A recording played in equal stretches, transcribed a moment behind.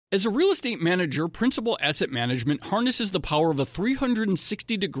As a real estate manager, Principal Asset Management harnesses the power of a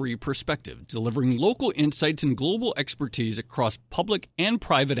 360-degree perspective, delivering local insights and global expertise across public and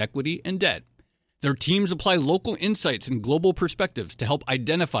private equity and debt. Their teams apply local insights and global perspectives to help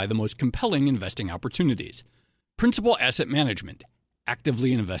identify the most compelling investing opportunities. Principal Asset Management.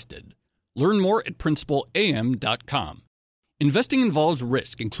 Actively invested. Learn more at principalam.com. Investing involves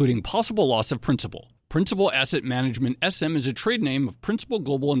risk, including possible loss of principal. Principal Asset Management SM is a trade name of Principal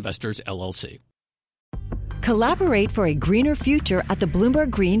Global Investors, LLC. Collaborate for a greener future at the Bloomberg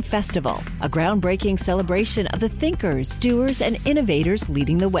Green Festival, a groundbreaking celebration of the thinkers, doers, and innovators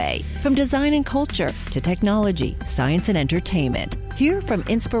leading the way. From design and culture to technology, science, and entertainment. Hear from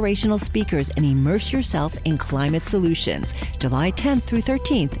inspirational speakers and immerse yourself in climate solutions. July 10th through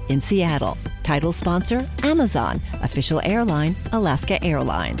 13th in Seattle. Title sponsor, Amazon. Official airline, Alaska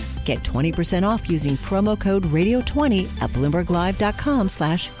Airlines. Get 20% off using promo code radio20 at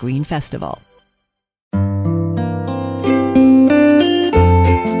bloomberglive.com/greenfestival.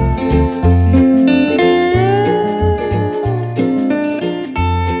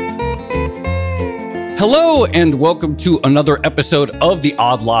 Hello, and welcome to another episode of the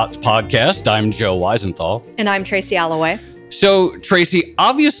Odd Lots podcast. I'm Joe Weisenthal. And I'm Tracy Alloway. So, Tracy,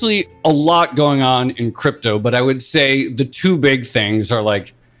 obviously a lot going on in crypto, but I would say the two big things are I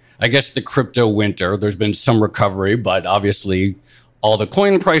guess the crypto winter. There's been some recovery, but obviously all the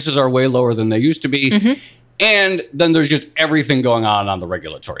coin prices are way lower than they used to be. Mm-hmm. And then there's just everything going on the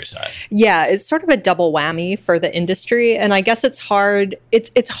regulatory side. Yeah, it's sort of a double whammy for the industry. And I guess it's hard.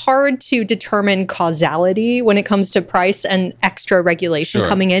 It's hard to determine causality when it comes to price and extra regulation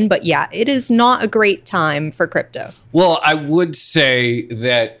coming in. But yeah, it is not a great time for crypto. Well, I would say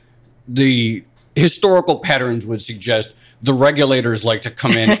that the historical patterns would suggest the regulators like to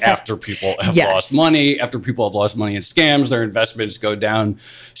come in after people have lost money, after people have lost money in scams, their investments go down.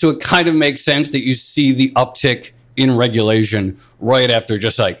 So it kind of makes sense that you see the uptick in regulation right after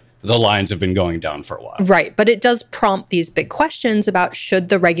just the lines have been going down for a while. Right. But it does prompt these big questions about should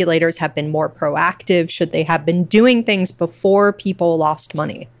the regulators have been more proactive? Should they have been doing things before people lost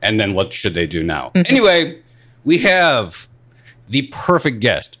money? And then what should they do now? Mm-hmm. Anyway, we have the perfect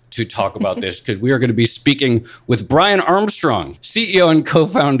guest to talk about this because we are going to be speaking with Brian Armstrong, CEO and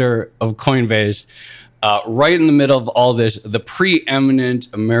co-founder of Coinbase, right in the middle of all this, the preeminent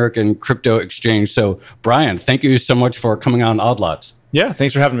American crypto exchange. So, Brian, thank you so much for coming on Odd Lots. Yeah,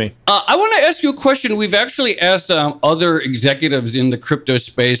 thanks for having me. I want to ask you a question. We've actually asked other executives in the crypto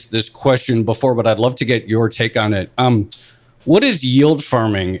space this question before, but I'd love to get your take on it. What is yield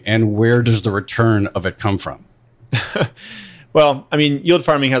farming and where does the return of it come from? Well, I mean, yield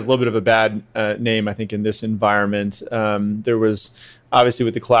farming has a little bit of a bad name, I think, in this environment. There was obviously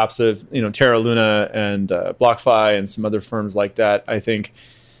with the collapse of Terra Luna and BlockFi and some other firms like that. I think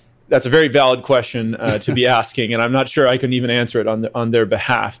that's a very valid question to be asking, and I'm not sure I can even answer it on their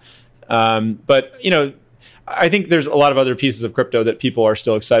behalf. But I think there's a lot of other pieces of crypto that people are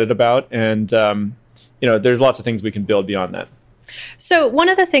still excited about, and there's lots of things we can build beyond that. So one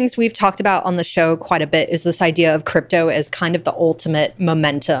of the things we've talked about on the show quite a bit is this idea of crypto as kind of the ultimate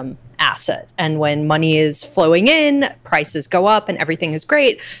momentum asset. And when money is flowing in, prices go up and everything is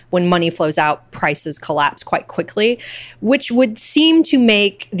great. When money flows out, prices collapse quite quickly, which would seem to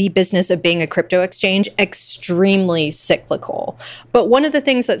make the business of being a crypto exchange extremely cyclical. But one of the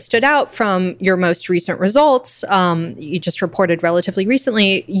things that stood out from your most recent results, you just reported relatively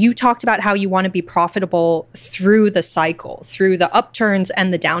recently, you talked about how you want to be profitable through the cycle, through the upturns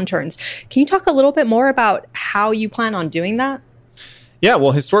and the downturns. Can you talk a little bit more about how you plan on doing that? Yeah,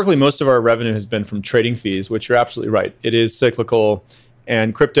 well, historically, most of our revenue has been from trading fees, which you're absolutely right. It is cyclical,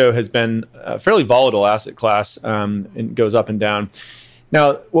 and crypto has been a fairly volatile asset class. It goes up and down.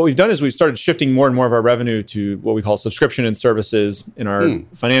 Now, what we've done is we've started shifting more and more of our revenue to what we call subscription and services in our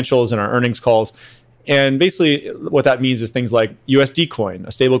financials and our earnings calls. And basically, what that means is things like USD coin,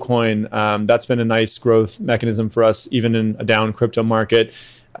 a stable coin. That's been a nice growth mechanism for us, even in a down crypto market.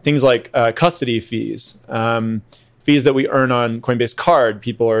 Things like custody fees. Fees that we earn on Coinbase Card,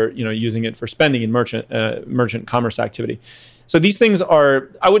 people are using it for spending in merchant commerce activity. So these things are,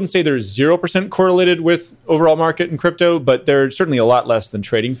 I wouldn't say they're 0% correlated with overall market in crypto, but they're certainly a lot less than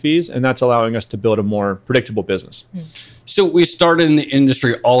trading fees, and that's allowing us to build a more predictable business. So we started in the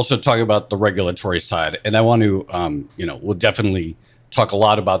industry also talking about the regulatory side, and I want to, we'll definitely talk a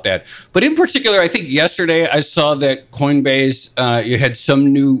lot about that. But in particular, I think yesterday I saw that Coinbase, you had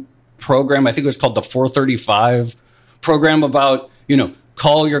some new program, I think it was called the 435 program about,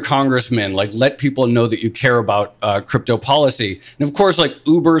 call your congressman, like let people know that you care about crypto policy. And of course, like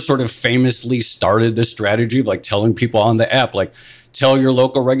Uber sort of famously started this strategy of like telling people on the app, like tell your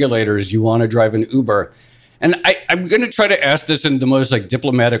local regulators you want to drive an Uber. And I'm going to try to ask this in the most like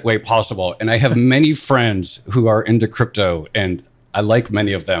diplomatic way possible. And I have many friends who are into crypto, and I like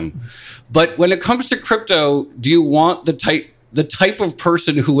many of them. But when it comes to crypto, do you want the type of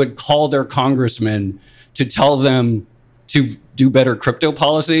person who would call their congressman to tell them to do better crypto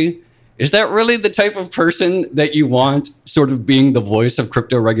policy? Is that really the type of person that you want sort of being the voice of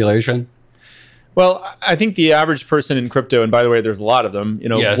crypto regulation? Well, I think the average person in crypto, and by the way, there's a lot of them.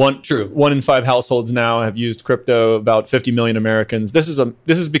 Yes, one in 5 households now have used crypto. About 50 million Americans. This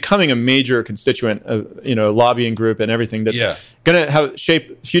is becoming a major constituent of lobbying group and everything that's going to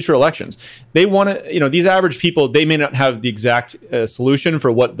shape future elections. They want to, these average people, they may not have the exact solution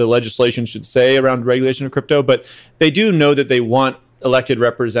for what the legislation should say around regulation of crypto, but they do know that they want elected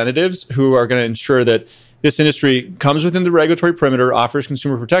representatives who are going to ensure that this industry comes within the regulatory perimeter, offers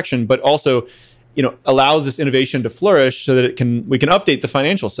consumer protection, but also allows this innovation to flourish so that we can update the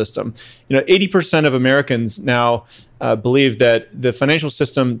financial system. 80% of Americans now believe that the financial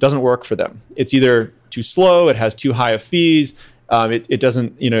system doesn't work for them. It's either too slow, it has too high of fees, it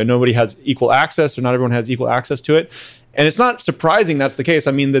doesn't, nobody has equal access, or not everyone has equal access to it. And it's not surprising that's the case.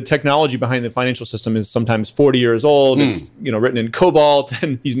 I mean, the technology behind the financial system is sometimes 40 years old. It's written in COBOL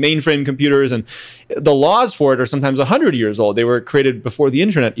and these mainframe computers, and the laws for it are sometimes 100 years old. They were created before the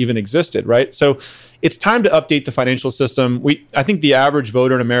internet even existed, right? So it's time to update the financial system. I think the average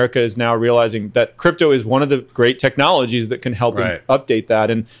voter in America is now realizing that crypto is one of the great technologies that can help them update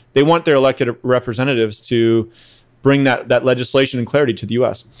that, and they want their elected representatives to bring that legislation and clarity to the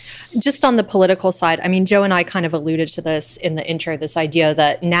U.S. Just on the political side, I mean, Joe and I kind of alluded to this in the intro, this idea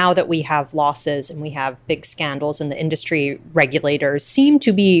that now that we have losses and we have big scandals in the industry, regulators seem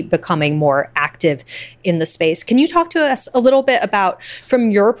to be becoming more active in the space. Can you talk to us a little bit about, from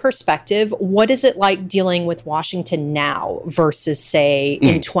your perspective, what is it like dealing with Washington now versus, say,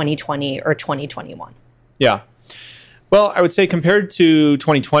 in 2020 or 2021? Yeah. Well, I would say compared to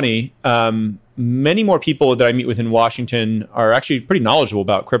 2020, many more people that I meet with in Washington are actually pretty knowledgeable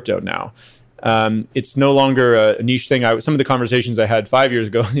about crypto now. It's no longer a niche thing. Some of the conversations I had 5 years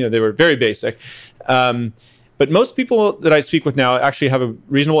ago, they were very basic. But most people that I speak with now actually have a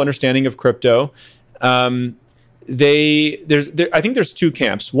reasonable understanding of crypto. I think there's 2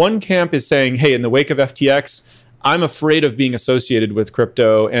 camps. One camp is saying, hey, in the wake of FTX, I'm afraid of being associated with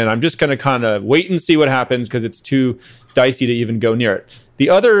crypto, and I'm just going to kind of wait and see what happens because it's too dicey to even go near it. The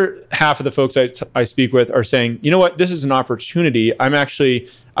other half of the folks I speak with are saying, you know what, this is an opportunity. I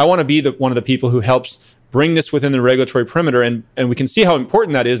want to be one of the people who helps bring this within the regulatory perimeter, and we can see how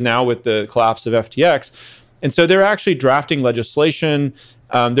important that is now with the collapse of FTX. And so they're actually drafting legislation.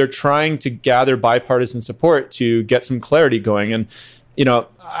 They're trying to gather bipartisan support to get some clarity going. And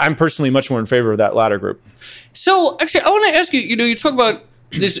I'm personally much more in favor of that latter group. So actually, I want to ask you, you talk about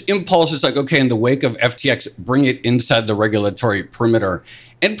this impulse is like, okay, in the wake of FTX, bring it inside the regulatory perimeter.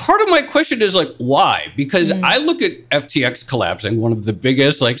 And part of my question is like, why? Because I look at FTX collapsing, one of the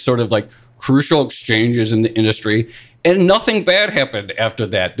biggest, like sort of like crucial exchanges in the industry, and nothing bad happened after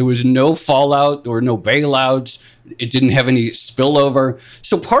that. There was no fallout, there were no bailouts. It didn't have any spillover.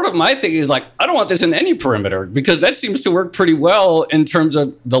 So part of my thing is like, I don't want this in any perimeter, because that seems to work pretty well in terms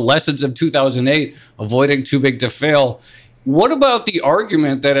of the lessons of 2008, avoiding too big to fail. What about the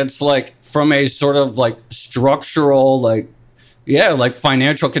argument that it's like from a sort of like structural, like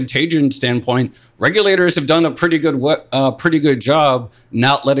financial contagion standpoint, regulators have done a pretty good job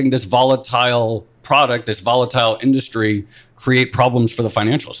not letting this volatile product, this volatile industry create problems for the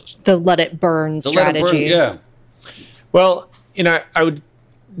financial system. The let it burn strategy. Yeah. Well, I would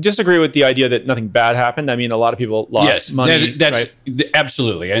disagree with the idea that nothing bad happened. I mean, a lot of people lost money. That's right?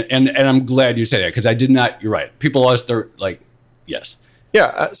 Absolutely. And I'm glad you say that, because I did not, you're right. People lost their, yes.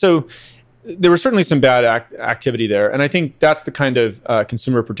 Yeah. So there was certainly some bad activity there. And I think that's the kind of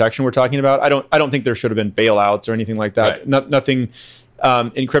consumer protection we're talking about. I don't think there should have been bailouts or anything like that. Right. Nothing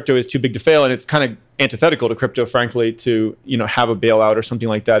in crypto is too big to fail. And it's kind of antithetical to crypto, frankly, to have a bailout or something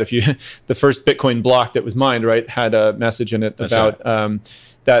like that. The first Bitcoin block that was mined, right, had a message in it about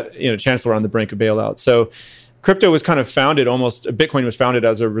that chancellor on the brink of bailout. So crypto was kind of founded, Bitcoin was founded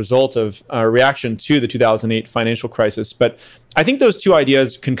as a result of a reaction to the 2008 financial crisis. But I think those two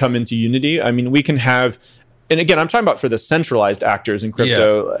ideas can come into unity. I mean, we can have, and again, I'm talking about for the centralized actors in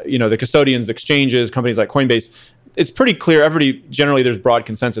crypto, the custodians, exchanges, companies like Coinbase. It's pretty clear, generally there's broad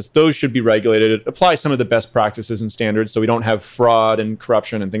consensus. Those should be regulated. It applies some of the best practices and standards so we don't have fraud and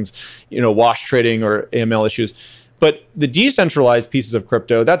corruption and things, wash trading or AML issues. But the decentralized pieces of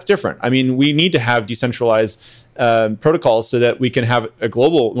crypto, that's different. I mean, we need to have decentralized protocols so that we can have a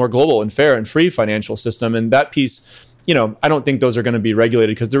more global and fair and free financial system. And that piece, I don't think those are going to be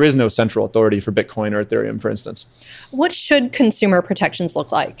regulated because there is no central authority for Bitcoin or Ethereum, for instance. What should consumer protections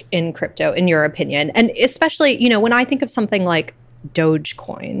look like in crypto, in your opinion? And especially, when I think of something like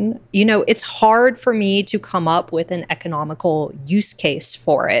Dogecoin, it's hard for me to come up with an economical use case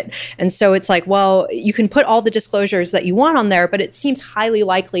for it. And so it's like, well, you can put all the disclosures that you want on there, but it seems highly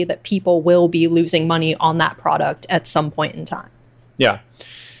likely that people will be losing money on that product at some point in time. Yeah.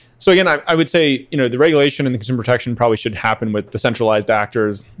 So again, I would say, the regulation and the consumer protection probably should happen with the centralized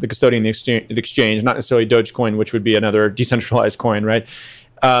actors, the custodian, the exchange, not necessarily Dogecoin, which would be another decentralized coin, right?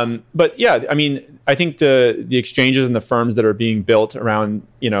 But yeah, I mean, I think the exchanges and the firms that are being built around,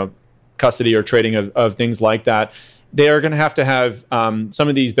 custody or trading of things like that, they are going to have some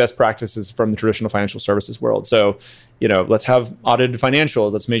of these best practices from the traditional financial services world. So, let's have audited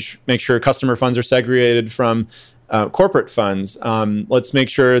financials. Let's make sure customer funds are segregated from corporate funds. Let's make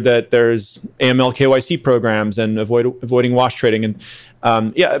sure that there's AML KYC programs and avoiding wash trading. And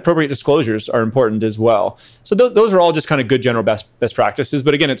appropriate disclosures are important as well. So those are all just kind of good general best practices.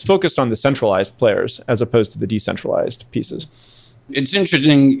 But again, it's focused on the centralized players as opposed to the decentralized pieces. It's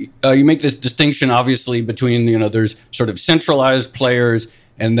interesting. You make this distinction, obviously, between, there's sort of centralized players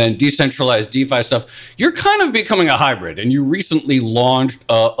and then decentralized DeFi stuff. You're kind of becoming a hybrid, and you recently launched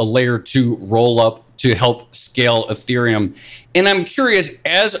a layer 2 roll-up to help scale Ethereum. And I'm curious,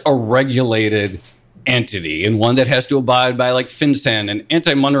 as a regulated entity and one that has to abide by like FinCEN and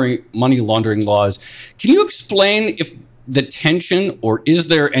anti-money laundering laws, can you explain if the tension, or is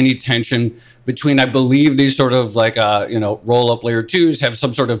there any tension between, I believe these sort of like, roll-up layer 2s have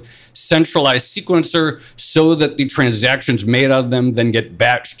some sort of centralized sequencer so that the transactions made out of them then get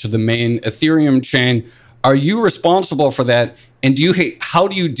batched to the main Ethereum chain. Are you responsible for that? And how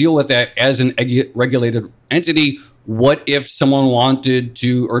do you deal with that as an regulated entity? What if someone wanted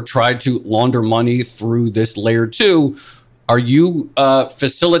to or tried to launder money through this layer 2? Are you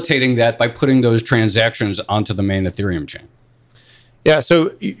facilitating that by putting those transactions onto the main Ethereum chain? Yeah.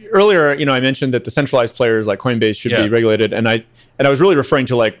 So earlier, I mentioned that the centralized players like Coinbase should be regulated, and I was really referring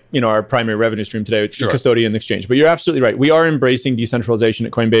to our primary revenue stream today, which is custodian and exchange. But you're absolutely right. We are embracing decentralization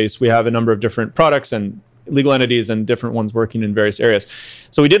at Coinbase. We have a number of different products and legal entities and different ones working in various areas.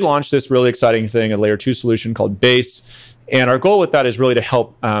 So we did launch this really exciting thing, a layer 2 solution called Base, and our goal with that is really to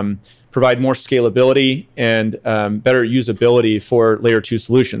help provide more scalability and better usability for layer 2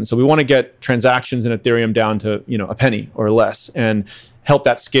 solutions. So we want to get transactions in Ethereum down to a penny or less, and help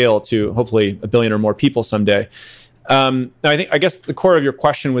that scale to hopefully 1 billion or more people someday. Now, I guess the core of your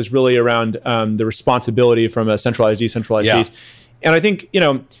question was really around the responsibility from a centralized, decentralized piece, and I think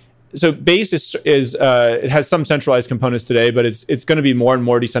so Base is it has some centralized components today, but it's going to be more and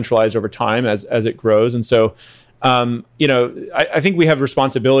more decentralized over time as it grows, and so. I think we have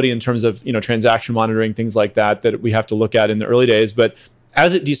responsibility in terms of, transaction monitoring, things like that we have to look at in the early days. But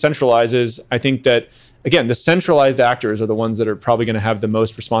as it decentralizes, I think that, again, the centralized actors are the ones that are probably going to have the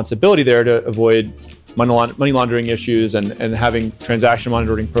most responsibility there to avoid money laundering issues and having transaction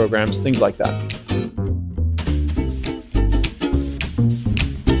monitoring programs, things like that.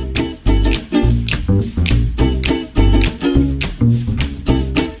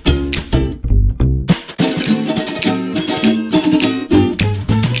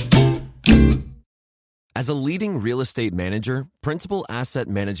 As a leading real estate manager, Principal Asset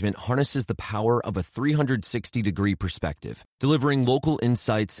Management harnesses the power of a 360-degree perspective, delivering local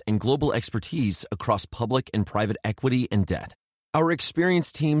insights and global expertise across public and private equity and debt. Our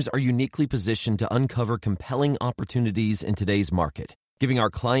experienced teams are uniquely positioned to uncover compelling opportunities in today's market, giving our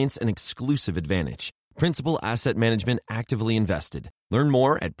clients an exclusive advantage. Principal Asset Management actively invested. Learn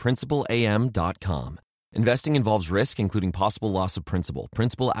more at principalam.com. Investing involves risk, including possible loss of principal.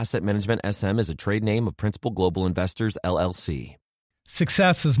 Principal Asset Management SM is a trade name of Principal Global Investors, LLC.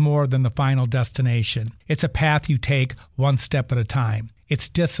 Success is more than the final destination. It's a path you take one step at a time. It's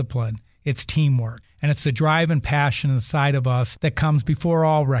discipline, it's teamwork, and it's the drive and passion inside of us that comes before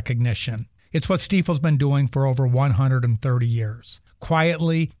all recognition. It's what Stifel's been doing for over 130 years.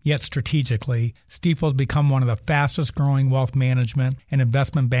 Quietly, yet strategically, Stifel's become one of the fastest growing wealth management and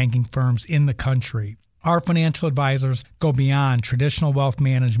investment banking firms in the country. Our financial advisors go beyond traditional wealth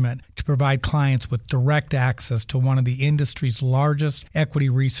management to provide clients with direct access to one of the industry's largest equity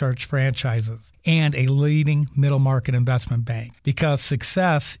research franchises and a leading middle market investment bank, because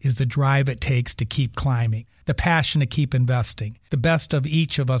success is the drive it takes to keep climbing, the passion to keep investing, the best of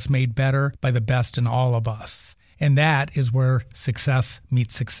each of us made better by the best in all of us. And that is where success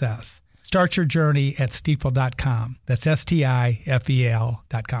meets success. Start your journey at Stifel.com. That's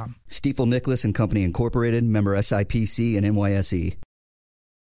STIFEL.com. Stifel Nicholas and Company Incorporated, member SIPC and NYSE.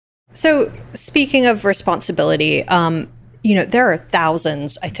 So speaking of responsibility, there are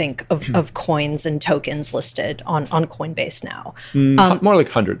thousands, I think, of coins and tokens listed on Coinbase now. More like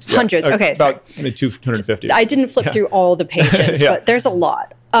hundreds. Yeah. Hundreds. Okay. About 250. I didn't flip through all the pages, but there's a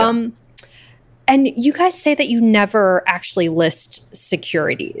lot. And you guys say that you never actually list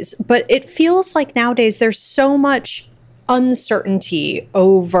securities, but it feels like nowadays there's so much uncertainty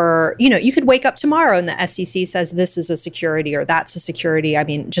over, you could wake up tomorrow and the SEC says this is a security or that's a security. I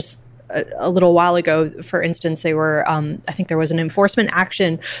mean, just a little while ago, for instance, they were, I think there was an enforcement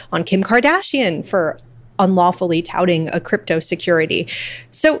action on Kim Kardashian for unlawfully touting a crypto security.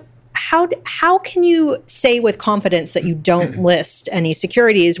 So how can you say with confidence that you don't list any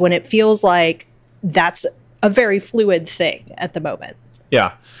securities when it feels like that's a very fluid thing at the moment?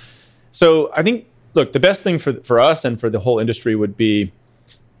 Yeah. So I think, look, the best thing for us and for the whole industry would be,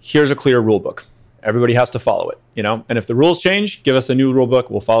 here's a clear rule book. Everybody has to follow it, and if the rules change, give us a new rule book.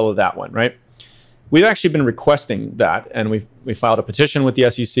 We'll follow that one, right? We've actually been requesting that, and we filed a petition with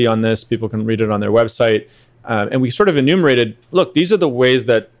the SEC on this. People can read it on their website. And we sort of enumerated, look, these are the ways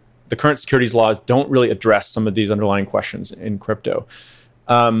that the current securities laws don't really address some of these underlying questions in crypto.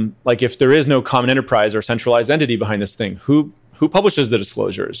 Like if there is no common enterprise or centralized entity behind this thing, who publishes the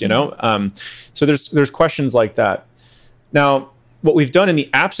disclosures, So there's questions like that. Now, what we've done in the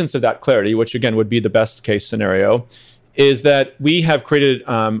absence of that clarity, which again would be the best case scenario, is that we have created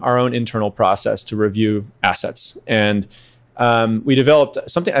our own internal process to review assets. And we developed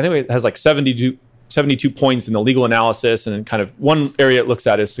something, I think it has like 72 points in the legal analysis, and kind of one area it looks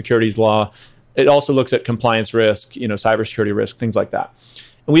at is securities law. It also looks at compliance risk, cybersecurity risk, things like that.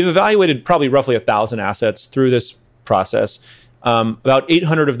 And we've evaluated probably roughly 1,000 assets through this process. About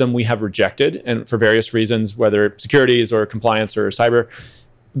 800 of them we have rejected, and for various reasons, whether securities or compliance or cyber.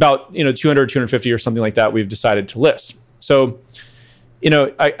 About 200, 250 or something like that we've decided to list. So,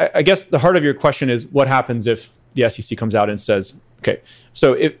 I guess the heart of your question is what happens if the SEC comes out and says, okay,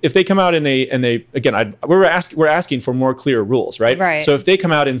 so if they come out and they again, we're asking for more clear rules, right? Right. So if they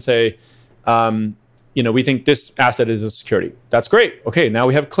come out and say, we think this asset is a security. That's great. Okay, now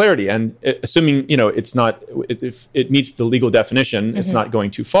we have clarity. And assuming, it's not, if it meets the legal definition, it's not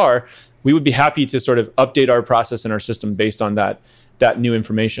going too far, we would be happy to sort of update our process and our system based on that new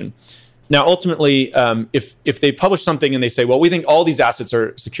information. Now, ultimately, if they publish something and they say, well, we think all these assets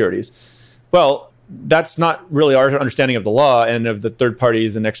are securities, well, that's not really our understanding of the law and of the third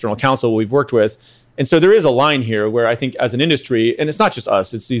parties and external counsel we've worked with. And so there is a line here where I think as an industry, and it's not just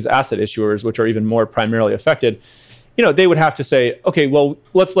us, it's these asset issuers, which are even more primarily affected, they would have to say, okay, well,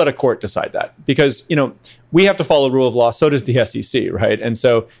 let's let a court decide that. Because, we have to follow rule of law, so does the SEC, right? And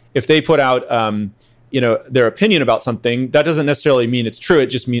so if they put out, their opinion about something, that doesn't necessarily mean it's true. It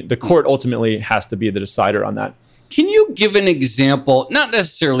just means the court ultimately has to be the decider on that. Can you give an example, not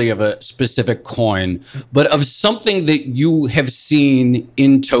necessarily of a specific coin, but of something that you have seen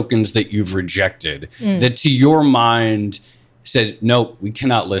in tokens that you've rejected that to your mind said, no, we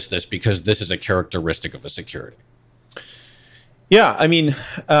cannot list this because this is a characteristic of a security? Yeah, I mean,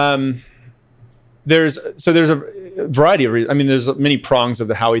 there's a variety of reasons. I mean, there's many prongs of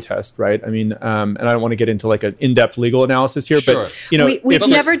the Howey test, right? I mean, and I don't want to get into like an in-depth legal analysis here, sure. But we've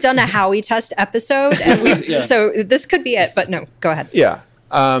never done a Howey test episode, and so this could be it. But no, go ahead. Yeah.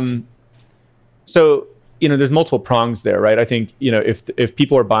 So there's multiple prongs there, right? I think if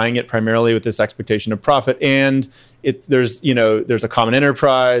people are buying it primarily with this expectation of profit, and there's a common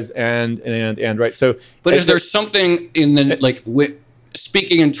enterprise, and right. So, but is there something in the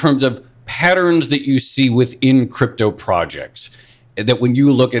speaking in terms of patterns that you see within crypto projects that when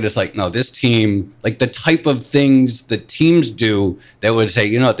you look at it, it's like, no, this team, like the type of things that teams do that would say,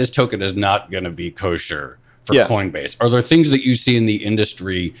 this token is not going to be kosher for Coinbase? Are there things that you see in the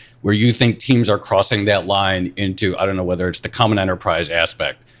industry where you think teams are crossing that line into, I don't know whether it's the common enterprise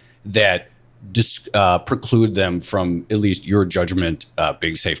aspect that preclude them from, at least your judgment,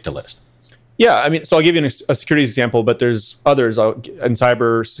 being safe to list? Yeah, I mean, so I'll give you a securities example, but there's others in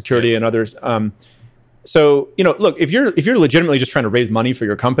cyber security and others. So, look, if you're legitimately just trying to raise money for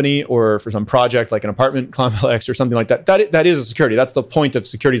your company or for some project like an apartment complex or something like that, that is a security. That's the point of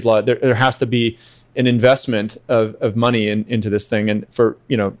securities law. There has to be an investment of money into this thing, and for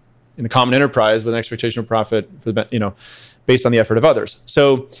in a common enterprise with an expectation of profit for based on the effort of others.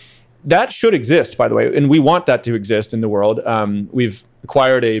 So that should exist, by the way, and we want that to exist in the world. We've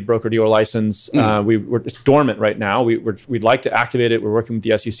acquired a broker-dealer license. It's dormant right now. We'd like to activate it. We're working with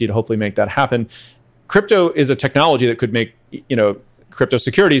the SEC to hopefully make that happen. Crypto is a technology that could make crypto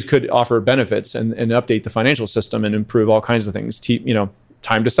securities could offer benefits and update the financial system and improve all kinds of things,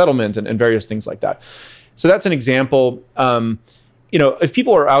 time to settlement and various things like that. So that's an example. If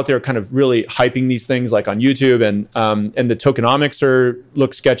people are out there kind of really hyping these things like on YouTube and the tokenomics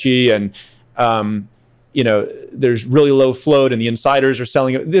look sketchy and there's really low float and the insiders are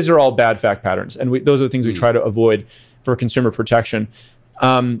selling it. These are all bad fact patterns. And those are the things we try to avoid for consumer protection.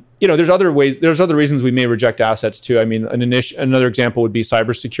 There's other reasons we may reject assets too. I mean, another example would be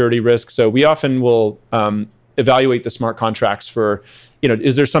cybersecurity risk. So we often will evaluate the smart contracts for,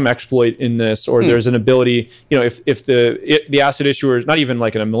 is there some exploit in this, or there's an ability, if the asset issuer is not even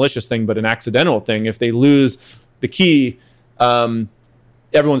like a malicious thing, but an accidental thing, if they lose the key,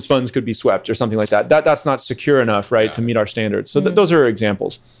 everyone's funds could be swept or something like that. That's not secure enough, right, to meet our standards. So those are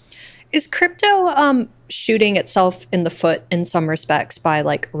examples. Is crypto shooting itself in the foot in some respects by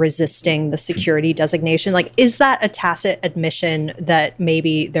like resisting the security designation? Like, is that a tacit admission that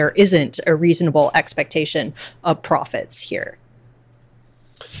maybe there isn't a reasonable expectation of profits here?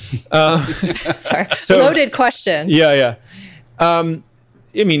 Sorry, loaded question. Yeah.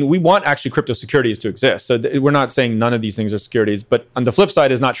 We want actually crypto securities to exist. So we're not saying none of these things are securities, but on the flip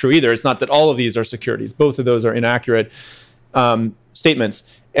side is not true either. It's not that all of these are securities. Both of those are inaccurate statements.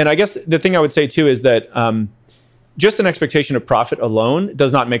 And I guess the thing I would say too is that just an expectation of profit alone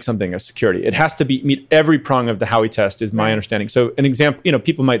does not make something a security. It has to meet every prong of the Howey test, is my understanding. So an example,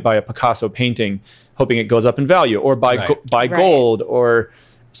 people might buy a Picasso painting hoping it goes up in value, or buy gold or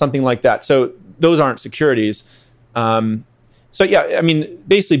something like that. So those aren't securities. Basically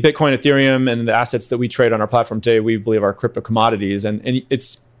Bitcoin, Ethereum, and the assets that we trade on our platform today, we believe are crypto commodities. And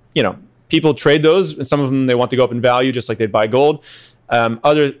it's, people trade those, and some of them, they want to go up in value just like they'd buy gold.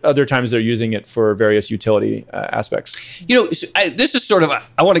 Other times they're using it for various utility aspects. This is sort of,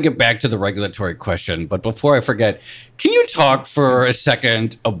 I want to get back to the regulatory question, but before I forget, can you talk for a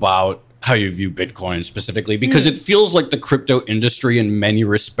second about how you view Bitcoin specifically? Because it feels like the crypto industry in many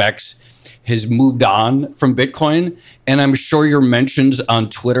respects has moved on from Bitcoin. And I'm sure your mentions on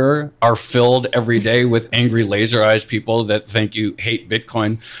Twitter are filled every day with angry laser eyes people that think you hate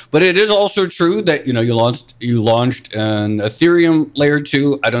Bitcoin. But it is also true that, you launched an Ethereum layer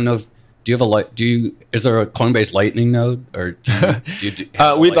 2. I don't know if, is there a Coinbase Lightning node, or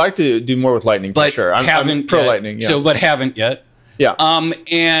we'd like to do more with Lightning for sure. I'm pro Lightning. Yeah. But haven't yet. Yeah.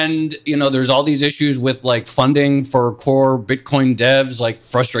 And there's all these issues with like funding for core Bitcoin devs, like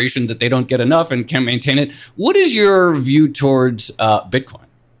frustration that they don't get enough and can't maintain it. What is your view towards Bitcoin?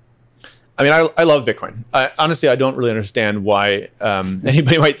 I mean, I love Bitcoin. Honestly, I don't really understand why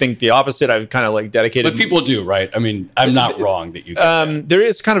anybody might think the opposite. I've kind of like dedicated. But people do, right? I mean, I'm not wrong that you. There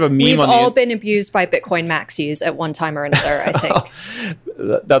is kind of a meme. We've all been abused by Bitcoin maxis at one time or another, I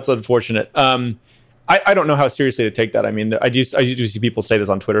think. That's unfortunate. I don't know how seriously to take that. I mean, I do see people say this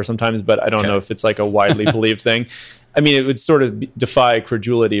on Twitter sometimes, but I don't know if it's like a widely believed thing. I mean, it would sort of defy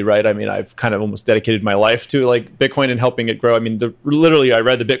credulity, right? I mean, I've kind of almost dedicated my life to like Bitcoin and helping it grow. I mean, literally, I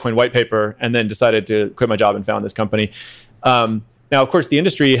read the Bitcoin white paper and then decided to quit my job and found this company. Now, of course, the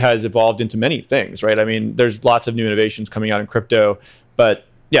industry has evolved into many things, right? I mean, there's lots of new innovations coming out in crypto, but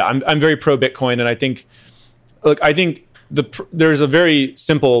yeah, I'm very pro Bitcoin, and I think there's a very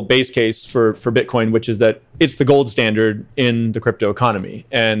simple base case for Bitcoin, which is that it's the gold standard in the crypto economy.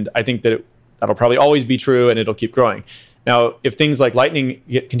 And I think that that'll probably always be true, and it'll keep growing. Now, if things like Lightning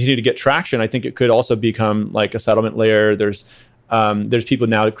continue to get traction, I think it could also become like a settlement layer. There's people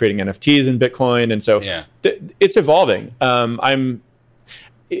now creating NFTs in Bitcoin. And so it's evolving. I'm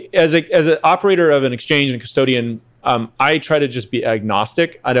as an operator of an exchange and custodian, I try to just be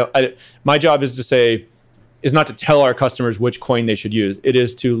agnostic. My job is not to tell our customers which coin they should use. It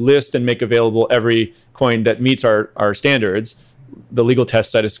is to list and make available every coin that meets our standards, the legal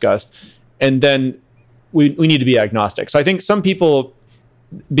tests I discussed. And then we need to be agnostic. So I think some people,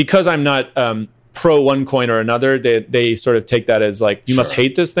 because I'm not pro one coin or another, they sort of take that as like, you must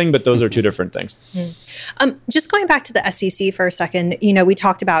hate this thing, but those are two different things. Just going back to the SEC for a second, we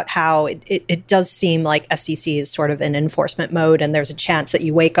talked about how it does seem like SEC is sort of in enforcement mode, and there's a chance that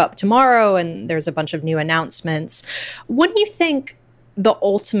you wake up tomorrow and there's a bunch of new announcements. What do you think the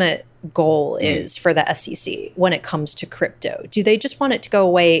ultimate goal is for the SEC when it comes to crypto? Do they just want it to go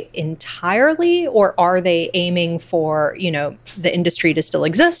away entirely, or are they aiming for, the industry to still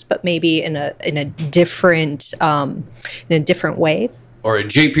exist, but maybe in a different way? Or a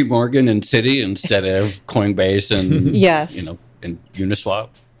JP Morgan and Citi instead of Coinbase and yes, and Uniswap?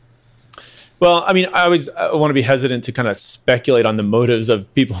 Well, I mean, I want to be hesitant to kind of speculate on the motives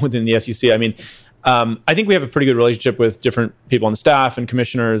of people within the SEC. I mean, I think we have a pretty good relationship with different people on the staff and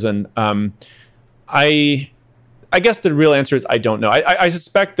commissioners, and I guess the real answer is I don't know. I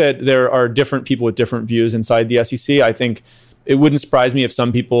suspect that there are different people with different views inside the SEC. I think it wouldn't surprise me if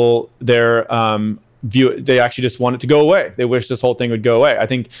some people they actually just want it to go away. They wish this whole thing would go away.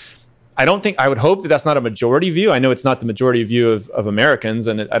 I would hope that that's not a majority view. I know it's not the majority view of Americans,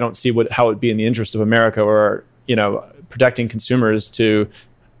 and I don't see how it would be in the interest of America or, protecting consumers to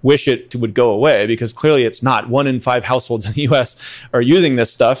wish it would go away, because clearly it's not. 1 in 5 households in the US are using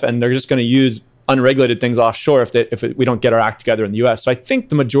this stuff, and they're just going to use unregulated things offshore if we don't get our act together in the US. So I think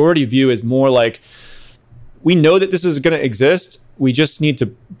the majority view is more like, we know that this is going to exist. We just need to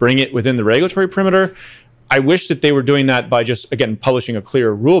bring it within the regulatory perimeter. I wish that they were doing that by just, again, publishing a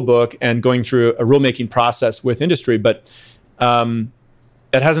clear rule book and going through a rulemaking process with industry. But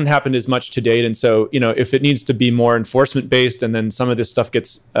that hasn't happened as much to date. And so, if it needs to be more enforcement based and then some of this stuff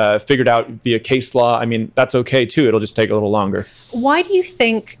gets figured out via case law, I mean, that's okay too. It'll just take a little longer. Why do you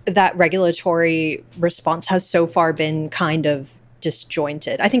think that regulatory response has so far been kind of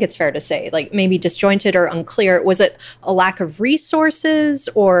disjointed? I think it's fair to say, like, maybe disjointed or unclear. Was it a lack of resources,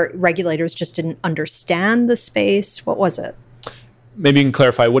 or regulators just didn't understand the space? What was it? Maybe you can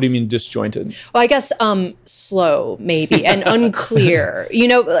clarify. What do you mean disjointed? Well, I guess slow, maybe, and unclear.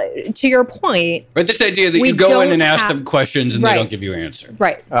 To your point. But this idea that you go in and ask them questions and they don't give you answers.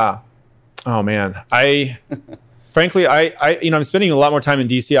 Right. Oh, man. Frankly, I'm spending a lot more time in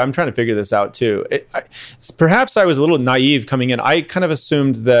DC. I'm trying to figure this out too. Perhaps I was a little naive coming in. I kind of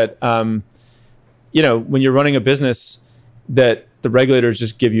assumed that, when you're running a business, that the regulators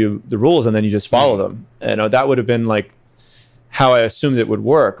just give you the rules and then you just follow them. That would have been like how I assumed it would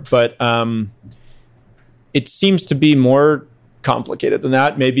work. But it seems to be more complicated than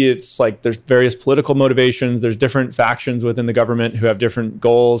that. Maybe it's like there's various political motivations. There's different factions within the government who have different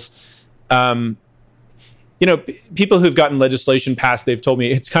goals. People who've gotten legislation passed, they've told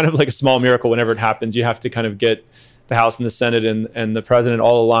me it's kind of like a small miracle whenever it happens. You have to kind of get the House and the Senate and the president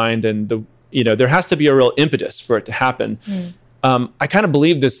all aligned, and there has to be a real impetus for it to happen. I kind of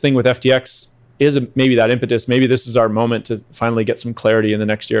believe this thing with FTX is maybe that impetus. Maybe this is our moment to finally get some clarity in the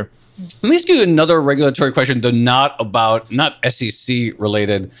next year. Let me ask you another regulatory question, though not SEC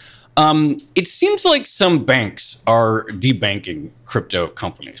related. It seems like some banks are debanking crypto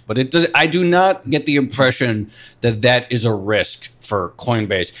companies, but I do not get the impression that is a risk for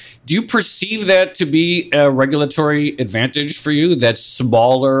Coinbase. Do you perceive that to be a regulatory advantage for you, that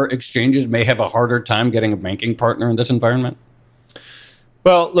smaller exchanges may have a harder time getting a banking partner in this environment?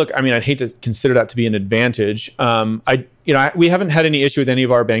 Well, look, I mean, I'd hate to consider that to be an advantage. We haven't had any issue with any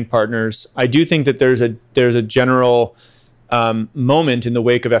of our bank partners. I do think that there's a general moment in the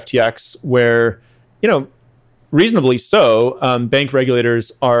wake of FTX where, reasonably so, bank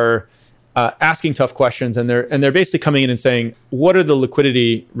regulators are asking tough questions, and they're basically coming in and saying, what are the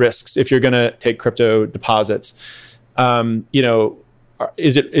liquidity risks if you're going to take crypto deposits?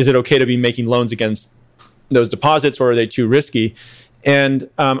 Is it okay to be making loans against those deposits, or are they too risky? And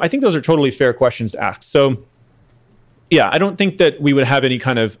I think those are totally fair questions to ask. So, yeah, I don't think that we would have any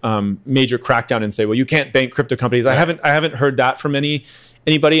kind of major crackdown and say, well, you can't bank crypto companies. Right. I haven't heard that from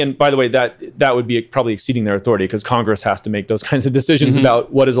anybody. And by the way, that would be probably exceeding their authority, because Congress has to make those kinds of decisions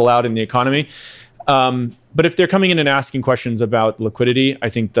about what is allowed in the economy. But if they're coming in and asking questions about liquidity, I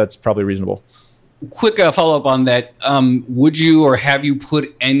think that's probably reasonable. Quick follow-up on that. Would you or have you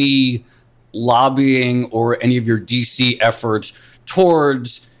put any lobbying or any of your DC efforts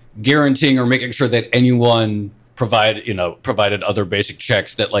towards guaranteeing or making sure that anyone provided other basic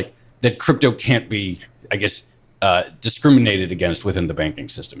checks that crypto can't be, I guess, discriminated against within the banking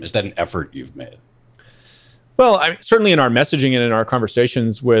system? Is that an effort you've made? Well, certainly in our messaging and in our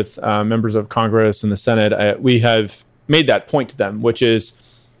conversations with members of Congress and the Senate, we have made that point to them, which is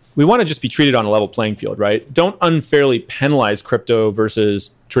we want to just be treated on a level playing field, right? Don't unfairly penalize crypto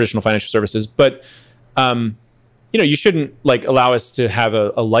versus traditional financial services, but you shouldn't allow us to have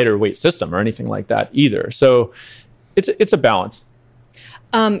a lighter weight system or anything like that either. So it's a balance.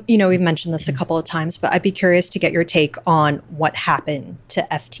 We've mentioned this a couple of times, but I'd be curious to get your take on what happened to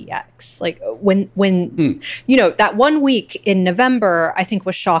FTX. Like when that 1 week in November, I think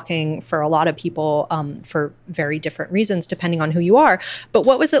was shocking for a lot of people for very different reasons, depending on who you are. But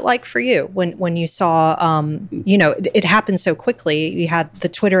what was it like for you when you saw, it happened so quickly? You had the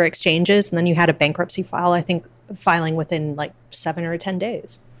Twitter exchanges, and then you had a bankruptcy filing within 7 or 10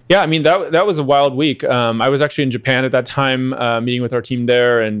 days. Yeah, I mean, that was a wild week. I was actually in Japan at that time, meeting with our team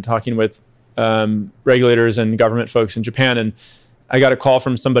there and talking with regulators and government folks in Japan. And I got a call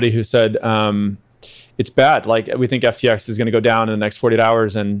from somebody who said, it's bad. We think FTX is going to go down in the next 48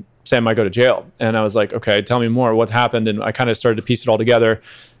 hours and Sam might go to jail. And I was like, okay, tell me more. What happened? And I kind of started to piece it all together.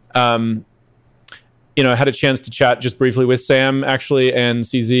 I had a chance to chat just briefly with Sam actually and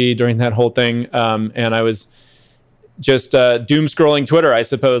CZ during that whole thing, and I was just doom scrolling Twitter, I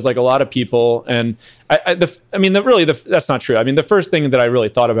suppose, like a lot of people. And that's not true. I mean, the first thing that I really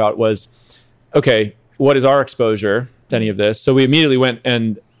thought about was, okay, what is our exposure to any of this? So we immediately went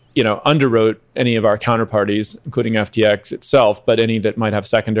and underwrote any of our counterparties, including FTX itself, but any that might have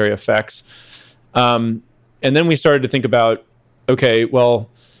secondary effects. And then we started to think about, okay, well,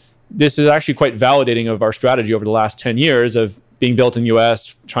 this is actually quite validating of our strategy over the last 10 years of being built in the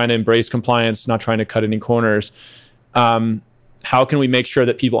US, trying to embrace compliance, not trying to cut any corners. How can we make sure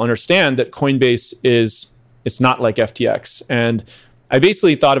that people understand that Coinbase it's not like FTX? And I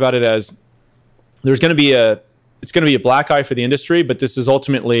basically thought about it as it's going to be a black eye for the industry, but this is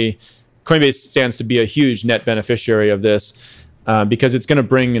ultimately, Coinbase stands to be a huge net beneficiary of this because it's going to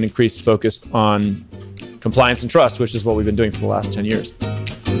bring an increased focus on compliance and trust, which is what we've been doing for the last 10 years.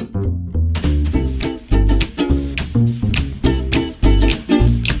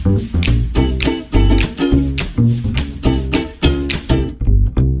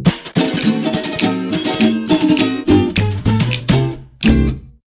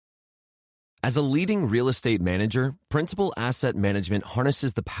 As a leading real estate manager, Principal Asset Management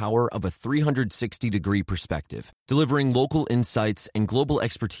harnesses the power of a 360-degree perspective, delivering local insights and global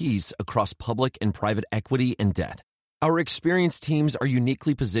expertise across public and private equity and debt. Our experienced teams are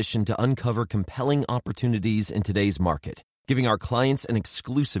uniquely positioned to uncover compelling opportunities in today's market, giving our clients an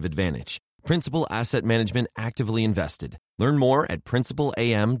exclusive advantage. Principal Asset Management actively invested. Learn more at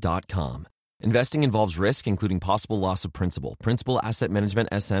principalam.com. Investing involves risk, including possible loss of principal. Principal Asset Management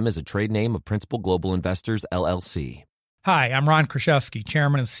SM is a trade name of Principal Global Investors, LLC. Hi, I'm Ron Kraszewski,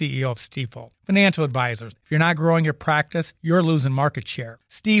 Chairman and CEO of Stifel. Financial advisors, if you're not growing your practice, you're losing market share.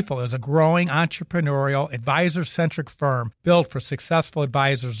 Stifel is a growing entrepreneurial, advisor-centric firm built for successful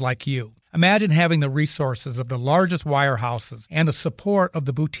advisors like you. Imagine having the resources of the largest wirehouses and the support of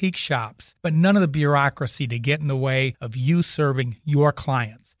the boutique shops, but none of the bureaucracy to get in the way of you serving your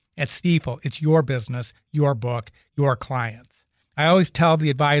clients. At Stifel, it's your business, your book, your clients. I always tell the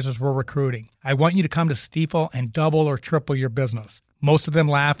advisors we're recruiting, I want you to come to Stifel and double or triple your business. Most of them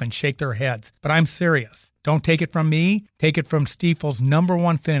laugh and shake their heads, but I'm serious. Don't take it from me. Take it from Stifel's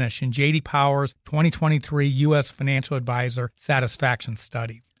 #1 finish in J.D. Power's 2023 U.S. Financial Advisor Satisfaction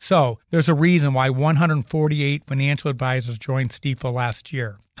Study. So, there's a reason why 148 financial advisors joined Stifel last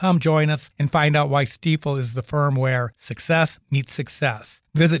year. Come join us and find out why Stifel is the firm where success meets success.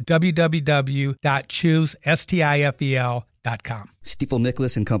 Visit www.choosestifel.com. Stifel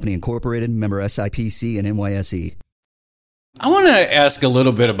Nicholas and Company Incorporated, member SIPC and NYSE. I want to ask a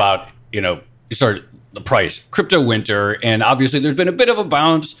little bit about, the price, crypto winter, and obviously there's been a bit of a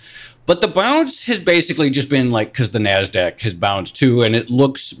bounce, but the bounce has basically just been because the NASDAQ has bounced too, and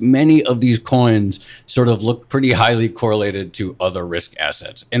many of these coins sort of look pretty highly correlated to other risk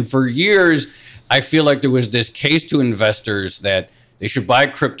assets. And for years, I feel like there was this case to investors that they should buy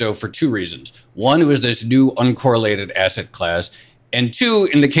crypto for two reasons. One, it was this new uncorrelated asset class. And two,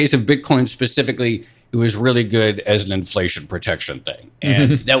 in the case of Bitcoin specifically, it was really good as an inflation protection thing.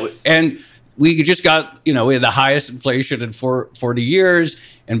 And we just got, we had the highest inflation in 40 years,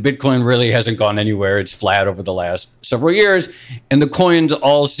 and Bitcoin really hasn't gone anywhere. It's flat over the last several years. And the coins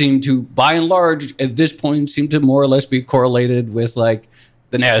all seem to, by and large, at this point, seem to more or less be correlated with the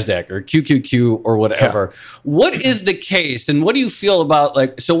NASDAQ or QQQ or whatever. Yeah. What is the case, and what do you feel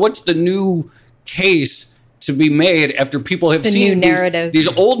about, so what's the new case to be made after people have seen these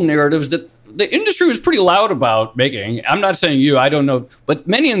old narratives that the industry was pretty loud about making? I'm not saying you, I don't know, but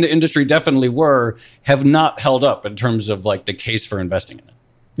many in the industry definitely have not held up in terms of the case for investing in it.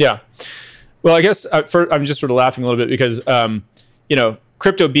 Yeah. Well, I guess I'm just sort of laughing a little bit because,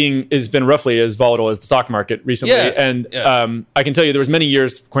 crypto has been roughly as volatile as the stock market recently. Yeah, and I can tell you there was many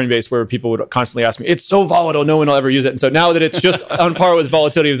years Coinbase where people would constantly ask me, it's so volatile, no one will ever use it. And so now that it's just on par with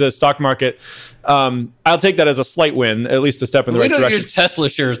volatility of the stock market, I'll take that as a slight win, at least a step in the right direction. We don't use Tesla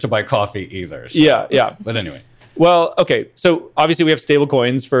shares to buy coffee either. So. Yeah. But anyway. Well, okay. So obviously we have stable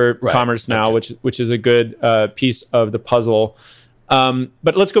coins for commerce now, which is a good piece of the puzzle.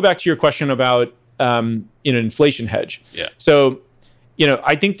 But let's go back to your question about inflation hedge. Yeah. So,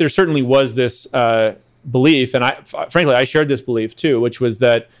 I think there certainly was this belief, and frankly, I shared this belief too, which was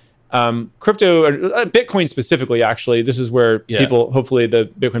that crypto, Bitcoin specifically, actually, this is where people, hopefully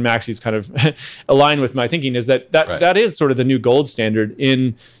the Bitcoin maxis kind of align with my thinking, is that is sort of the new gold standard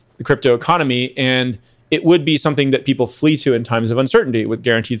in the crypto economy, and it would be something that people flee to in times of uncertainty with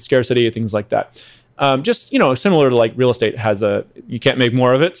guaranteed scarcity, things like that. Just, similar to real estate you can't make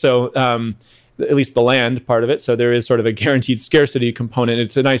more of it, so at least the land part of it. So there is sort of a guaranteed scarcity component.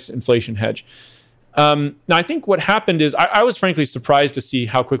 It's a nice inflation hedge. Now, I think what happened is I was frankly surprised to see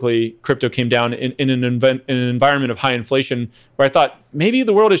how quickly crypto came down in an environment of high inflation, where I thought maybe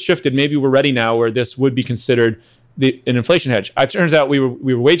the world has shifted. Maybe we're ready now where this would be considered an inflation hedge. It turns out we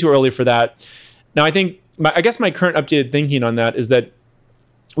were way too early for that. Now, I think, I guess my current updated thinking on that is that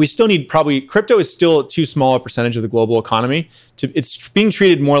we still need crypto is still too small a percentage of the global economy. It's being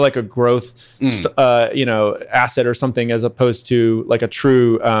treated more like a growth, asset or something, as opposed to like a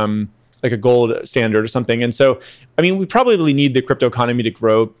true, like a gold standard or something. And so, I mean, we probably need the crypto economy to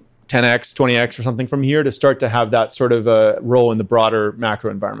grow 10x, 20x or something from here to start to have that sort of a role in the broader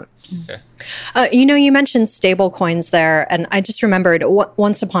macro environment. Okay. You mentioned stable coins there, and I just remembered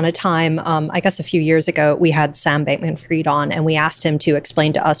once upon a time, I guess a few years ago, we had Sam Bankman-Fried on, and we asked him to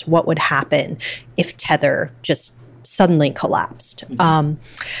explain to us what would happen if Tether just suddenly collapsed. Mm-hmm.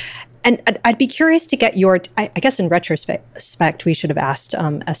 And I'd be curious to get I guess in retrospect, we should have asked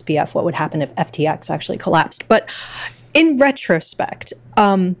SBF what would happen if FTX actually collapsed. But in retrospect,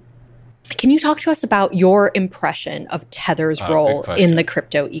 can you talk to us about your impression of Tether's role in the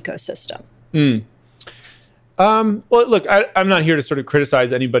crypto ecosystem? Well, look, I'm not here to sort of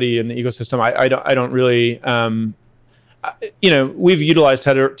criticize anybody in the ecosystem. I don't really... we've utilized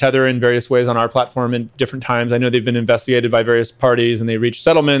Tether in various ways on our platform in different times. I know they've been investigated by various parties and they reached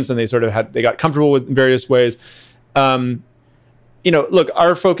settlements and they got comfortable with various ways. Look,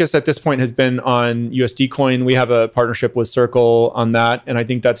 our focus at this point has been on USD Coin. We have a partnership with Circle on that. And I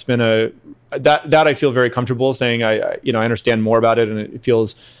think that's been that I feel very comfortable saying, I understand more about it and it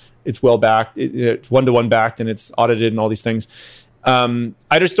feels it's well backed, it's one-to-one backed and it's audited and all these things.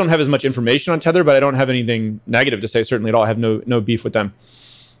 I just don't have as much information on Tether, but I don't have anything negative to say certainly at all. I have no beef with them.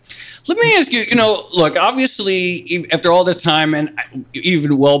 Let me ask you, look, obviously, after all this time and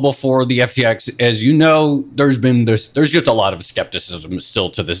even well before the FTX, as you know, there's just a lot of skepticism still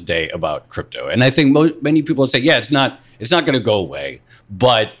to this day about crypto. And I think many people would say, yeah, it's not going to go away,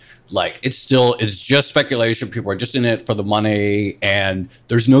 but like it's just speculation. People are just in it for the money and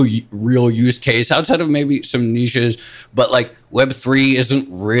there's no real use case outside of maybe some niches, but like Web3 isn't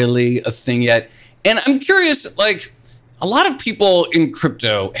really a thing yet. And I'm curious, like a lot of people in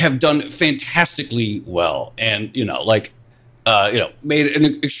crypto have done fantastically well and, made an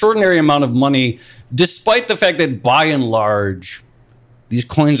extraordinary amount of money, despite the fact that by and large, these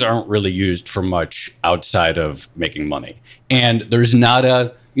coins aren't really used for much outside of making money. And there's not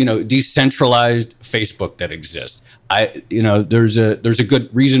a, decentralized Facebook that exists. There's a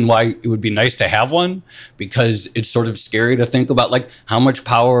good reason why it would be nice to have one, because it's sort of scary to think about like how much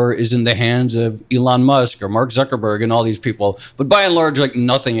power is in the hands of Elon Musk or Mark Zuckerberg and all these people. But by and large, like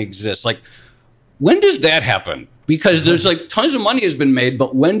nothing exists. Like, when does that happen? Because there's like tons of money has been made,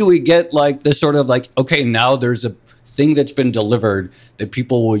 but when do we get like this sort of like, okay, now there's a thing that's been delivered that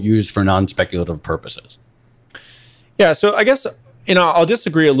people will use for non-speculative purposes? Yeah, so I guess I'll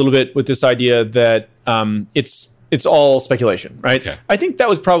disagree a little bit with this idea that it's all speculation, right? Okay. I think that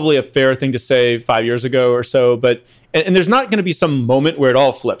was probably a fair thing to say 5 years ago or so, but and there's not going to be some moment where it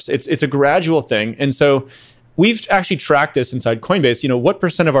all flips. It's a gradual thing, and so we've actually tracked this inside Coinbase. What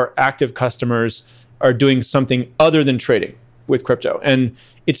percent of our active customers are doing something other than trading with crypto? And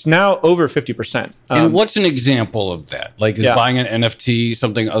it's now over 50%. And what's an example of that? Like is buying an NFT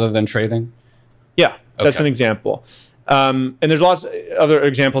something other than trading? Yeah, that's an example. And there's lots of other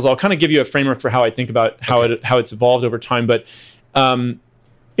examples. I'll kind of give you a framework for how I think about how it's evolved over time. But,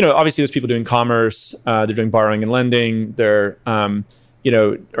 obviously there's people doing commerce. They're doing borrowing and lending. They're,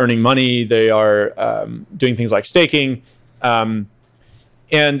 earning money. They are doing things like staking.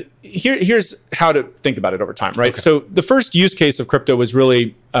 And here's how to think about it over time, right? Okay. So the first use case of crypto was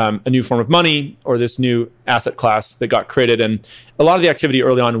really a new form of money or this new asset class that got created. And a lot of the activity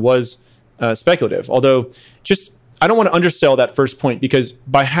early on was speculative, although I don't want to undersell that first point, because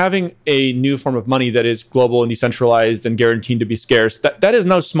by having a new form of money that is global and decentralized and guaranteed to be scarce, that is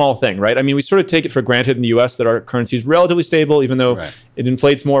no small thing, right? I mean, we sort of take it for granted in the US that our currency is relatively stable, even though it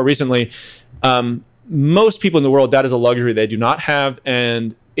inflates more recently. Most people in the world, that is a luxury they do not have,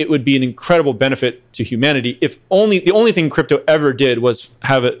 and it would be an incredible benefit to humanity if the only thing crypto ever did was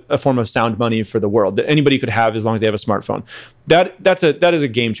have a form of sound money for the world that anybody could have as long as they have a smartphone. That is a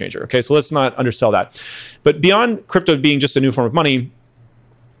game changer. Okay, so let's not undersell that. But beyond crypto being just a new form of money,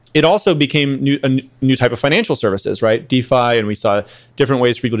 it also became a new type of financial services, right? DeFi, and we saw different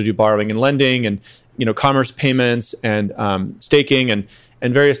ways for people to do borrowing and lending, and commerce payments and staking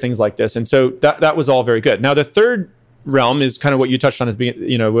and various things like this. And so that was all very good. Now the third realm is kind of what you touched on as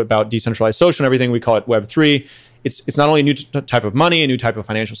being, about decentralized social and everything. We call it Web3. It's not only a new type of money, a new type of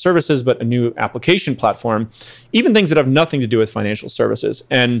financial services, but a new application platform, even things that have nothing to do with financial services.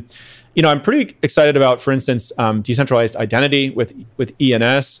 And, I'm pretty excited about, for instance, decentralized identity with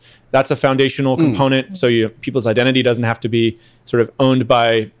ENS. That's a foundational component. So people's identity doesn't have to be sort of owned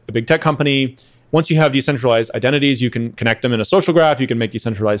by a big tech company. Once you have decentralized identities, you can connect them in a social graph. You can make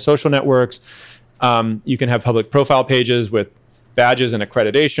decentralized social networks. You can have public profile pages with badges and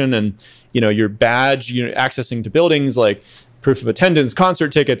accreditation, and your badge, accessing to buildings like proof of attendance,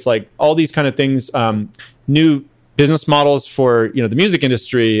 concert tickets, like all these kind of things. New business models for the music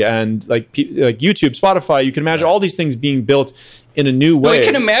industry and like YouTube, Spotify. You can imagine all these things being built in a new way. I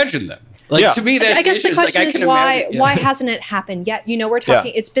can imagine them. To me, that's I guess the question is why hasn't it happened yet? We're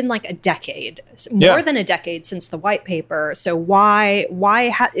talking. It's been like a decade, more than a decade since the white paper. So why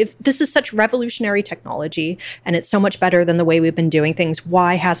if this is such revolutionary technology and it's so much better than the way we've been doing things,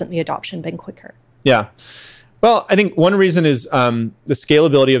 why hasn't the adoption been quicker? Yeah. Well, I think one reason is the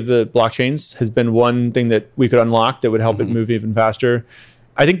scalability of the blockchains has been one thing that we could unlock that would help it move even faster.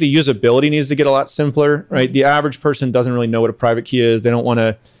 I think the usability needs to get a lot simpler, right? The average person doesn't really know what a private key is. They don't want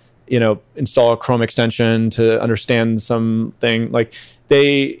to install a Chrome extension to understand something.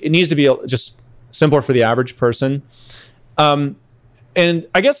 It needs to be just simpler for the average person. And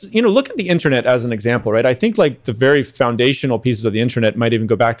I guess, look at the internet as an example, right? I think the very foundational pieces of the internet might even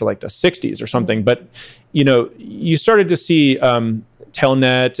go back to the 60s or something. But, you started to see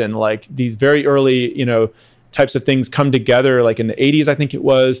Telnet and these very early, types of things come together in the 80s, I think it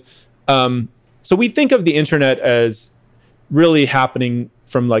was. So we think of the internet as really happening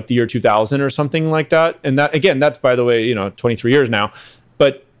from the year 2000 or something like that. And that, again, that's, by the way, 23 years now.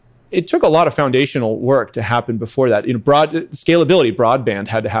 But it took a lot of foundational work to happen before that. Scalability, broadband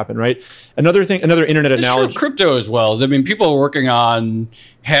had to happen, right? Another internet analogy. It's true of crypto as well. I mean, people are working on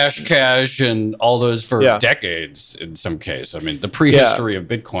Hashcash and all those for decades in some case. I mean, the prehistory of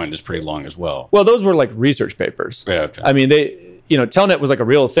Bitcoin is pretty long as well. Well, those were research papers. Yeah, okay. I mean, Telnet was a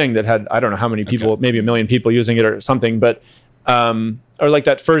real thing that had, I don't know how many people, maybe 1 million people using it or something, but or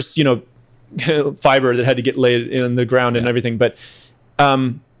that first, fiber that had to get laid in the ground and everything. But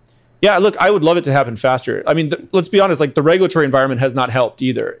look, I would love it to happen faster. I mean, let's be honest, the regulatory environment has not helped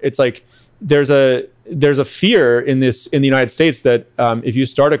either. It's there's a fear in the United States that if you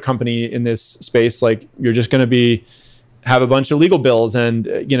start a company in this space, you're just going to have a bunch of legal bills and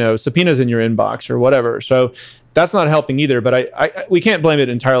subpoenas in your inbox or whatever. So that's not helping either. But we can't blame it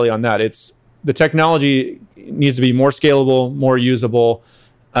entirely on that. It's the technology needs to be more scalable, more usable.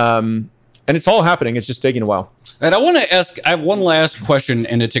 And it's all happening. It's just taking a while. And I have one last question,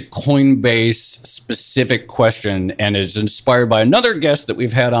 and it's a Coinbase specific question, and it's inspired by another guest that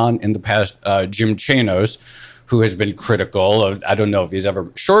we've had on in the past, Jim Chanos, who has been critical of, I don't know if he's ever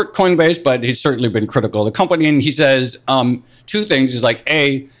short Coinbase, but he's certainly been critical of the company. And he says two things. He's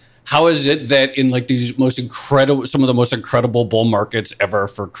A, how is it that in these some of the most incredible bull markets ever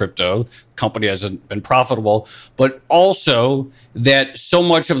for crypto, company hasn't been profitable, but also that so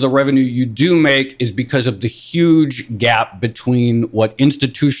much of the revenue you do make is because of the huge gap between what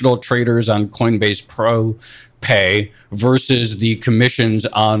institutional traders on Coinbase Pro pay versus the commissions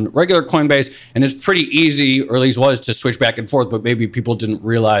on regular Coinbase. And it's pretty easy, or at least was, to switch back and forth, but maybe people didn't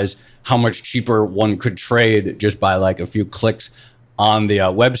realize how much cheaper one could trade just by a few clicks on the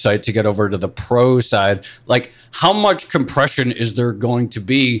website to get over to the pro side. How much compression is there going to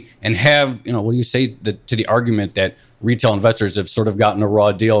be? And what do you say to the argument that retail investors have sort of gotten a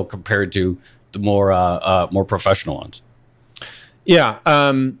raw deal compared to the more professional ones? Yeah.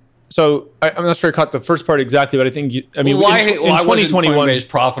 So I'm not sure I caught the first part exactly, but I think why in 2021 wasn't Coinbase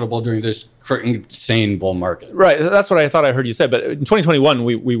profitable during this insane bull market? Right. That's what I thought I heard you say. But in 2021,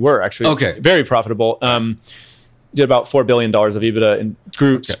 we were actually very profitable. Did about $4 billion of EBITDA and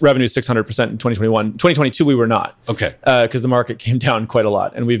grew revenue 600% in 2021. 2022, we were not. Okay. Because the market came down quite a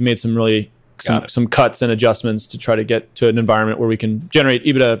lot. And we've made some cuts and adjustments to try to get to an environment where we can generate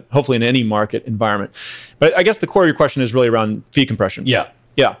EBITDA, hopefully in any market environment. But I guess the core of your question is really around fee compression. Yeah.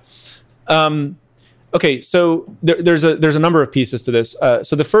 Yeah. Okay, so there's a number of pieces to this.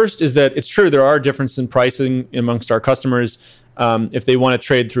 So the first is that it's true there are differences in pricing amongst our customers. If they want to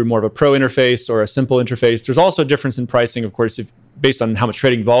trade through more of a pro interface or a simple interface, there's also a difference in pricing, of course, based on how much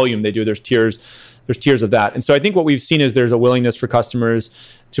trading volume they do. There's tiers of that. And so I think what we've seen is there's a willingness for customers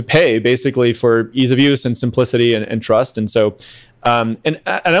to pay basically for ease of use and simplicity and trust. And so, and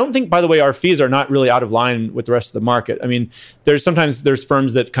I don't think, by the way, our fees are not really out of line with the rest of the market. I mean, there's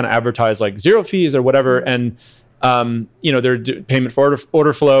firms that kind of advertise zero fees or whatever, and they're payment for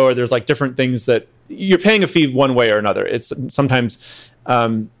order flow, or there's different things that you're paying a fee one way or another. It's sometimes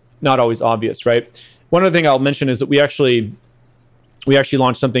not always obvious, right? One other thing I'll mention is that we actually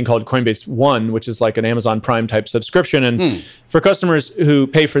launched something called Coinbase One, which is like an Amazon Prime type subscription. And for customers who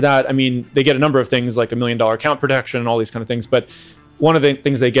pay for that, I mean, they get a number of things like $1 million account protection and all these kind of things. But one of the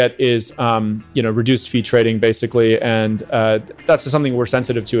things they get is, reduced fee trading, basically. And that's something we're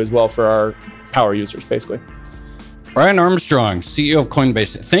sensitive to as well for our power users, basically. Brian Armstrong, CEO of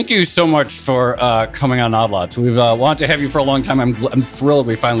Coinbase. Thank you so much for coming on Odd Lots. We've wanted to have you for a long time. I'm thrilled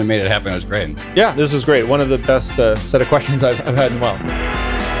we finally made it happen. It was great. Yeah, this was great. One of the best set of questions I've had in a while.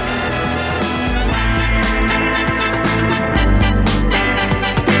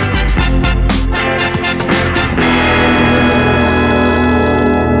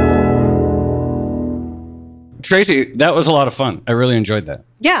 Tracy, that was a lot of fun. I really enjoyed that.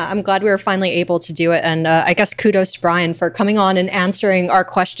 Yeah, I'm glad we were finally able to do it. And I guess kudos to Brian for coming on and answering our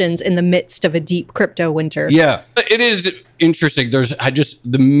questions in the midst of a deep crypto winter. Yeah, it is interesting. There's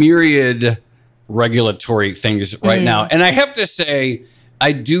the myriad regulatory things right now. And I have to say,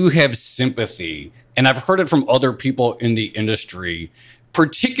 I do have sympathy, and I've heard it from other people in the industry,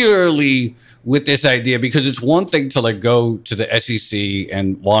 particularly with this idea, because it's one thing to like go to the SEC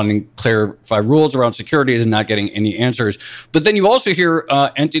and wanting to clarify rules around securities and not getting any answers. But then you also hear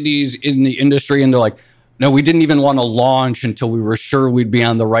entities in the industry and they're like, no, we didn't even want to launch until we were sure we'd be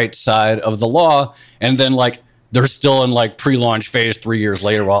on the right side of the law. And then like, they're still in like pre-launch phase 3 years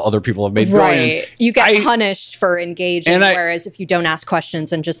later while other people have made billions. Right. You get punished for engaging, whereas if you don't ask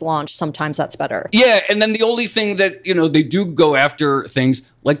questions and just launch, sometimes that's better. Yeah, and then the only thing that, they do go after things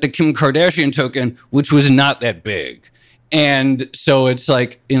like the Kim Kardashian token, which was not that big. And so it's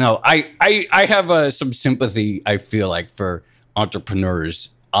like, I have some sympathy, I feel like, for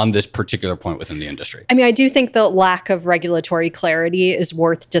entrepreneurs on this particular point within the industry. I mean, I do think the lack of regulatory clarity is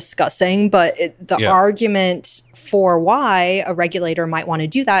worth discussing, but the argument for why a regulator might want to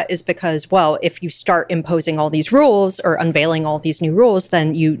do that is because, well, if you start imposing all these rules or unveiling all these new rules,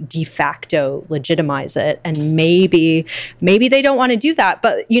 then you de facto legitimize it. And maybe they don't want to do that.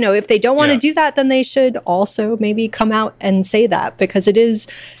 But, if they don't want to do that, then they should also maybe come out and say that, because it is...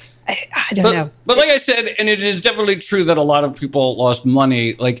 I don't know. But like I said, and it is definitely true that a lot of people lost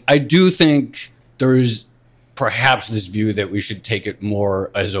money. Like, I do think there is perhaps this view that we should take it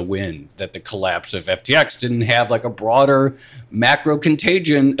more as a win, that the collapse of FTX didn't have like a broader macro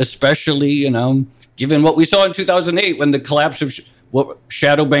contagion, especially, given what we saw in 2008 when the collapse of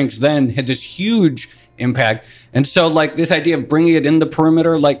shadow banks then had this huge impact. And so like this idea of bringing it in the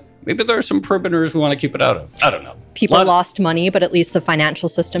perimeter, like maybe there are some perimeters we want to keep it out of. I don't know. People lost money, but at least the financial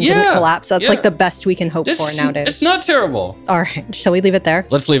system didn't collapse. That's like the best we can hope for nowadays. It's not terrible. All right. Shall we leave it there?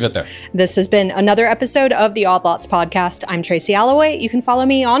 Let's leave it there. This has been another episode of the Odd Lots podcast. I'm Tracy Alloway. You can follow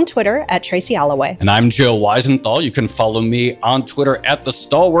me on Twitter at Tracy Alloway. And I'm Joe Weisenthal. You can follow me on Twitter at The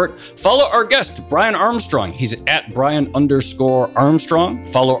Stalwart. Follow our guest, Brian Armstrong. He's at Brian_Armstrong.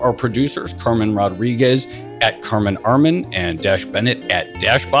 Follow our producers, Carmen Rodriguez at Carmen Armin and Dash Bennett at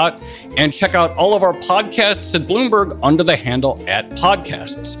Dashbot. And check out all of our podcasts at Bloomberg under the handle at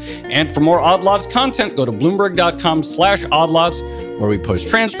podcasts. And for more Odd Lots content, go to Bloomberg.com/oddlots, where we post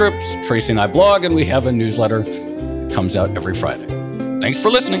transcripts, Tracy and I blog, and we have a newsletter that comes out every Friday. Thanks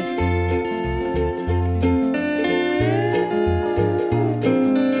for listening.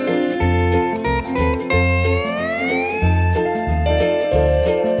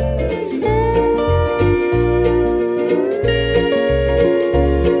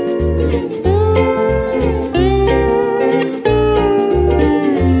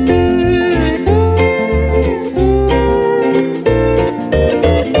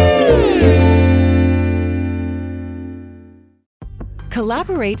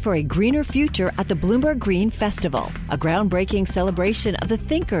 Collaborate for a greener future at the Bloomberg Green Festival, a groundbreaking celebration of the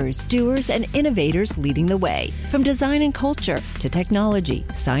thinkers, doers, and innovators leading the way. From design and culture to technology,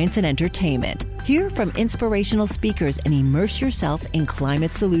 science, and entertainment. Hear from inspirational speakers and immerse yourself in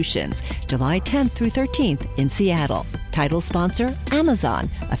climate solutions. July 10th through 13th in Seattle. Title sponsor, Amazon.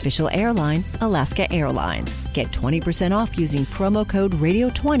 Official airline, Alaska Airlines. Get 20% off using promo code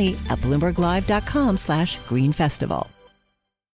RADIO20 at BloombergLive.com/Green Festival.